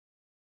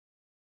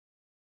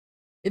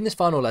In this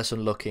final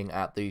lesson looking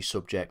at the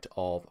subject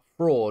of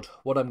fraud,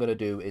 what I'm going to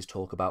do is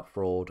talk about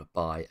fraud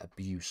by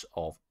abuse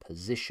of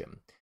position.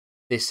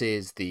 This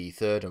is the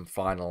third and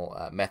final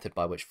method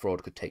by which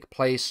fraud could take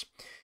place.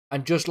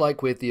 And just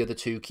like with the other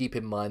two, keep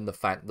in mind the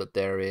fact that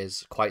there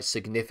is quite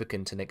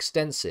significant and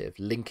extensive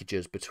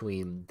linkages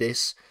between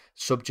this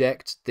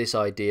subject, this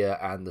idea,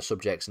 and the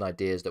subjects and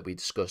ideas that we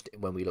discussed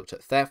when we looked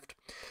at theft.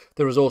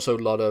 There is also a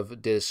lot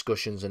of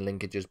discussions and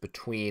linkages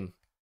between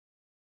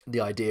the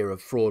idea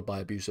of fraud by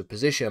abuse of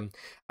position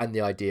and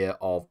the idea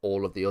of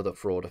all of the other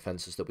fraud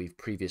offences that we've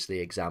previously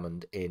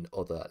examined in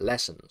other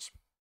lessons.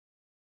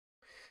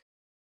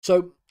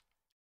 So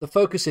the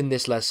focus in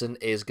this lesson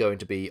is going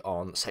to be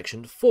on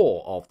section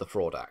 4 of the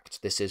Fraud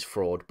Act. This is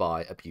fraud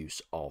by abuse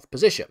of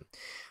position.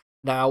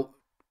 Now,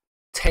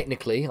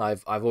 technically,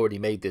 I've already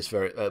made this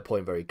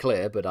point very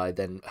clear, but I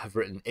then have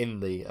written in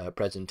the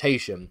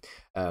presentation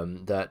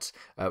that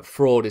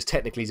fraud is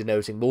technically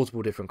denoting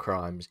multiple different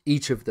crimes.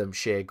 Each of them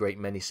share great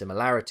many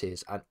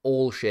similarities, and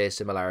all share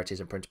similarities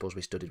and principles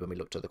we studied when we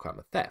looked at the crime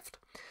of theft.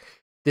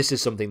 This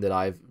is something that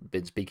I've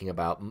been speaking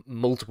about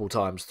multiple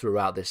times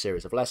throughout this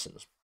series of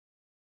lessons.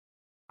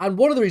 And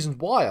one of the reasons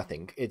why I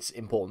think it's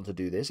important to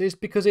do this is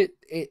because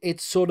it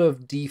sort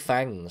of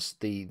defangs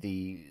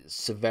the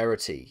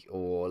severity,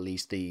 or at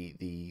least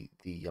the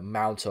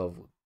amount of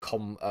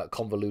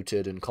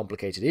convoluted and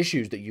complicated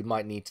issues that you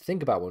might need to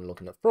think about when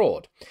looking at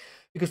fraud.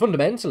 Because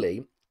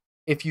fundamentally,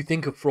 if you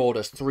think of fraud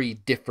as three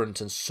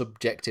different and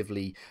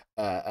subjectively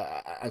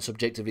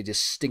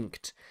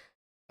distinct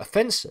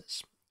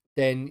offences,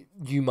 then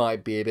you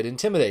might be a bit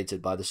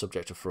intimidated by the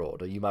subject of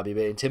fraud, or you might be a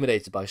bit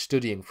intimidated by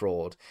studying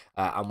fraud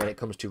and when it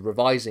comes to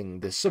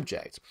revising this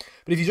subject.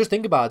 But if you just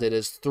think about it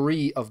as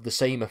three of the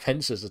same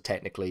offences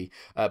technically,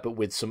 but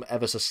with some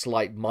ever so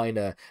slight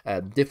minor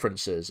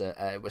differences,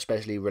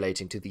 especially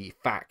relating to the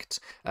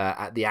act,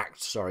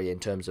 in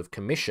terms of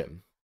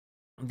commission,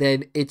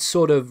 then it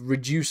sort of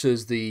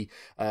reduces the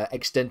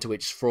extent to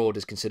which fraud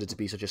is considered to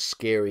be such a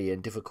scary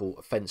and difficult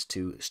offence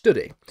to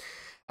study.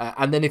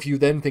 And then if you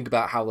then think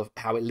about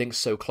how it links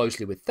so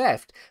closely with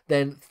theft,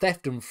 then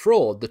theft and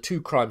fraud, the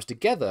two crimes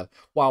together,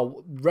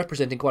 while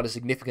representing quite a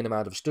significant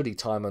amount of study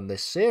time on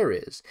this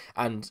series,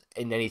 and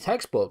in any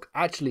textbook,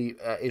 actually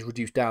is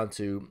reduced down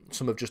to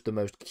some of just the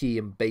most key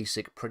and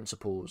basic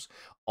principles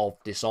of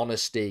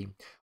dishonesty,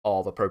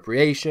 of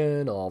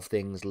appropriation, of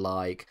things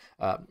like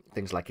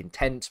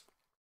intent,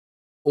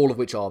 all of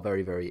which are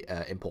very, very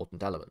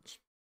important elements.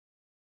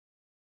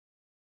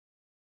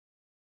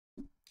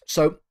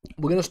 So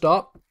we're going to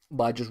start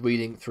by just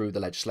reading through the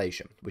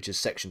legislation, which is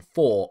section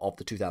 4 of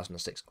the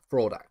 2006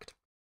 Fraud Act.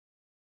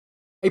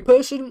 A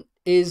person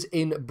is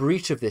in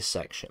breach of this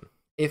section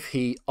if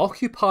he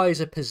occupies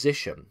a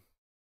position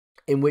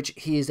in which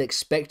he is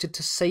expected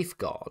to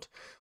safeguard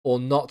or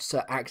not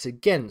to act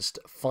against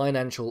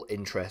financial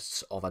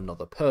interests of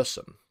another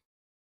person.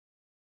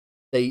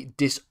 They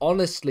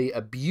dishonestly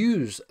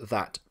abuse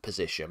that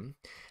position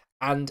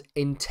and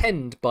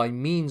intend by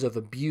means of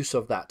abuse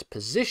of that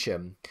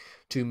position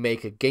to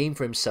make a gain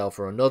for himself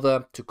or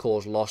another, to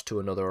cause loss to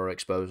another or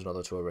expose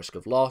another to a risk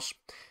of loss.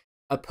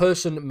 A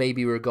person may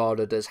be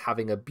regarded as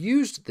having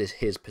abused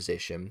his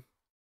position,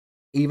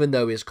 even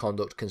though his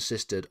conduct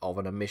consisted of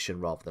an omission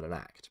rather than an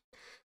act.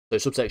 So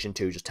subsection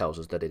 2 just tells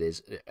us that it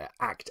is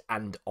act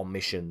and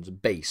omissions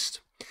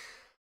based.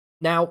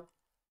 Now,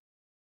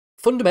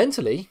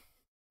 fundamentally,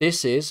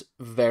 this is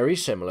very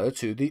similar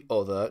to the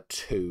other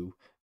two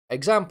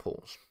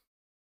examples.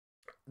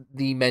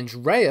 The mens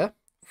rea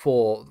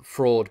for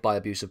fraud by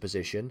abuse of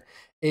position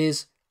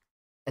is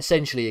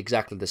essentially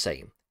exactly the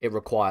same. It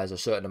requires a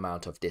certain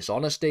amount of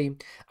dishonesty,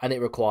 and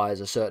it requires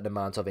a certain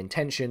amount of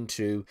intention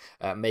to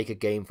make a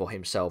gain for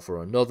himself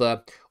or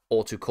another,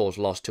 or to cause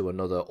loss to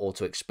another, or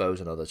to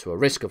expose another to a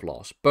risk of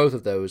loss. Both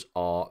of those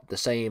are the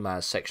same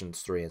as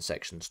sections 3 and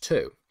sections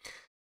 2.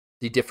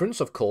 The difference,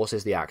 of course,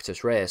 is the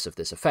actus reus of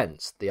this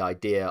offence, the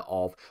idea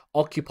of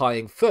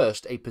occupying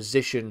first a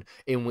position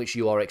in which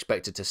you are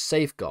expected to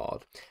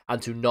safeguard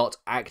and to not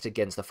act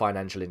against the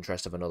financial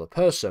interest of another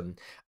person,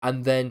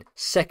 and then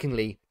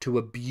secondly, to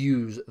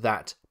abuse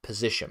that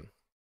position.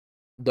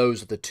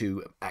 Those are the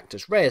two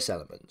actus reus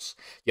elements.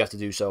 You have to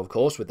do so, of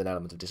course, with an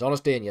element of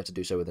dishonesty, and you have to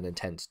do so with an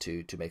intent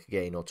to make a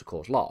gain or to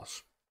cause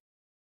loss.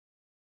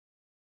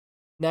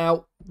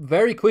 Now,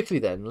 very quickly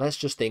then, let's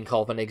just think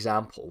of an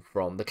example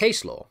from the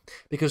case law,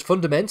 because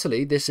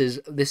fundamentally this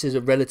is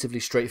a relatively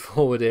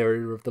straightforward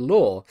area of the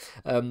law.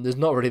 There's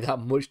not really that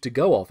much to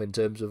go off in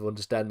terms of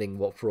understanding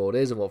what fraud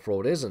is and what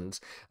fraud isn't.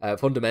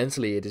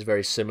 Fundamentally, it is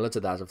very similar to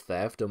that of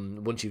theft,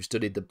 and once you've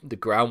studied the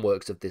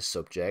groundworks of this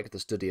subject, the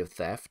study of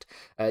theft,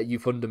 you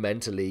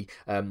fundamentally,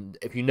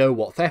 if you know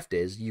what theft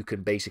is, you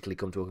can basically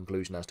come to a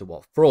conclusion as to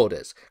what fraud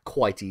is,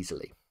 quite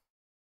easily.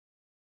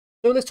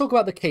 So let's talk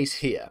about the case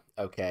here,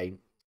 okay?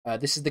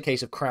 This is the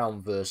case of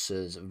Crown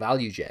versus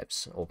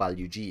Valujeves, or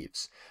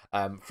Valujeves,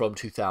 from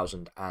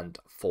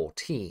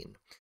 2014.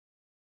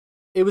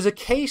 It was a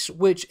case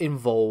which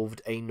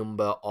involved a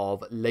number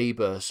of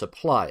labour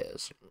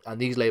suppliers, and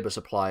these labour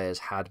suppliers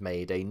had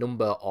made a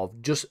number of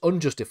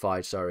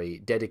unjustified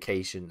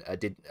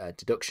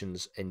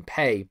deductions in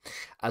pay,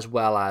 as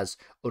well as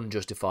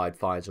unjustified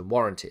fines and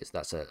warranties.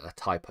 That's a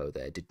typo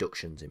there,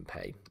 deductions in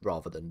pay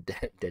rather than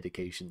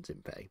dedications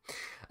in pay.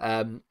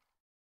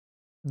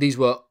 These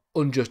were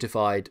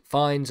unjustified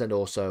fines and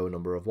also a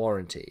number of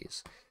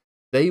warranties.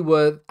 They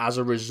were, as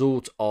a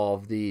result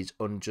of these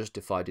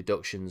unjustified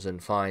deductions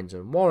and fines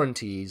and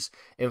warranties,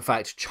 in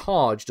fact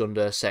charged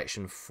under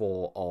Section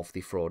 4 of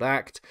the Fraud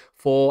Act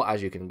for,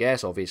 as you can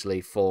guess, obviously,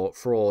 for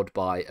fraud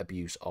by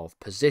abuse of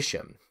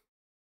position.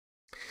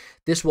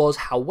 This was,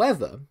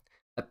 however,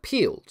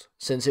 appealed,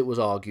 since it was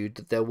argued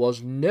that there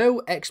was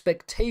no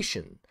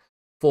expectation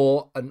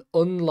for an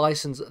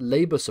unlicensed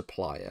labour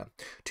supplier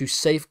to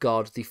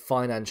safeguard the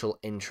financial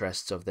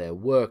interests of their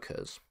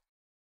workers.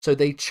 So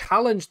they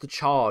challenged the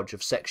charge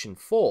of Section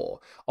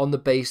 4 on the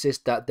basis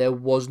that there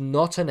was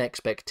not an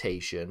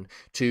expectation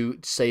to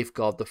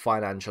safeguard the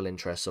financial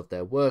interests of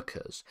their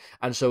workers.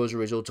 And so as a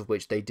result of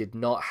which they did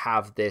not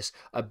have this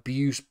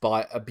abuse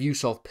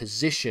of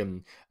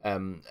position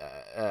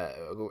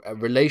a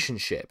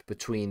relationship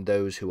between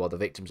those who are the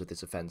victims of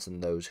this offence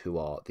and those who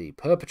are the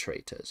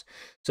perpetrators.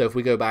 So if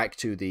we go back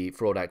to the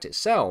Fraud Act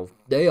itself,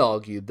 they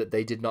argued that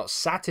they did not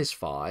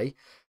satisfy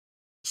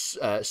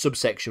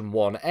subsection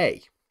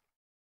 1A.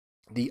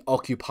 The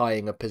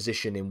occupying a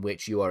position in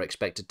which you are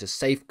expected to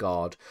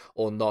safeguard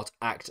or not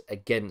act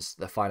against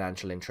the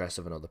financial interests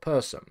of another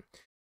person.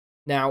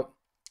 Now,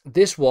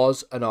 this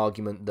was an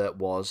argument that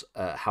was,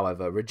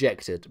 however,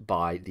 rejected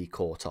by the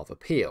Court of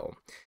Appeal.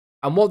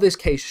 And what this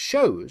case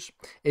shows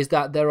is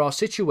that there are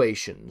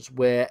situations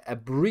where a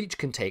breach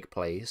can take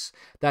place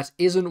that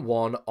isn't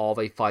one of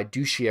a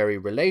fiduciary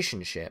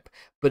relationship,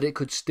 but it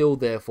could still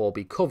therefore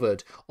be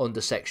covered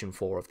under Section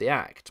 4 of the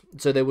Act.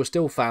 So they were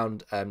still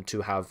found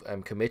to have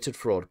committed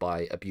fraud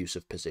by abuse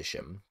of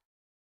position.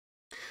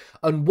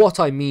 And what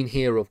I mean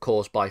here, of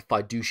course, by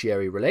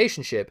fiduciary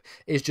relationship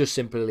is just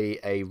simply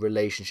a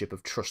relationship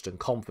of trust and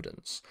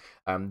confidence.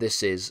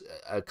 This is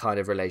a kind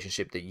of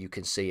relationship that you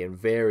can see in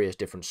various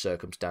different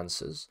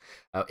circumstances.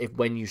 If and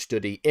when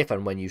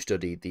you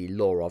study the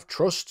law of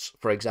trusts,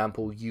 for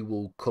example, you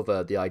will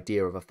cover the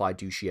idea of a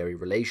fiduciary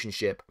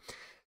relationship.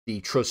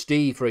 The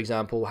trustee, for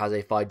example, has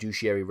a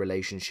fiduciary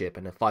relationship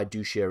and a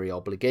fiduciary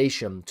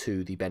obligation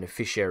to the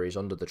beneficiaries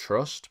under the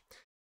trust.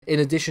 In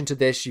addition to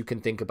this, you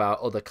can think about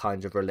other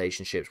kinds of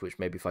relationships which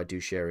may be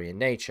fiduciary in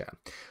nature,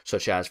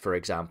 such as, for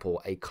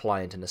example, a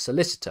client and a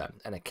solicitor,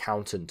 an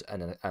accountant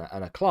and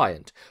a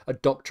client, a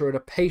doctor and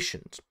a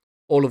patient,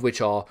 all of which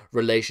are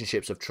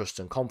relationships of trust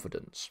and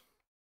confidence.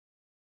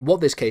 What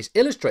this case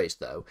illustrates,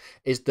 though,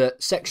 is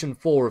that Section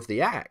 4 of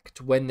the Act,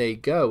 when they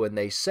go and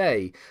they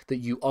say that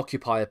you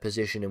occupy a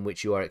position in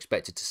which you are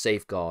expected to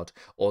safeguard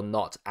or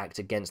not act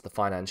against the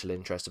financial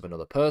interest of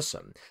another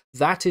person,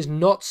 that is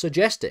not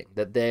suggesting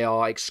that they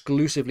are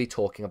exclusively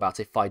talking about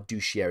a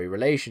fiduciary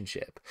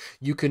relationship.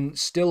 You can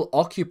still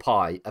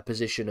occupy a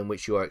position in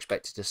which you are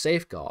expected to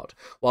safeguard,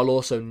 while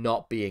also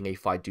not being a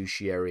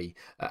fiduciary,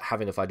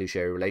 having a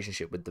fiduciary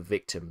relationship with the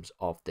victims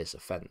of this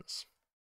offence.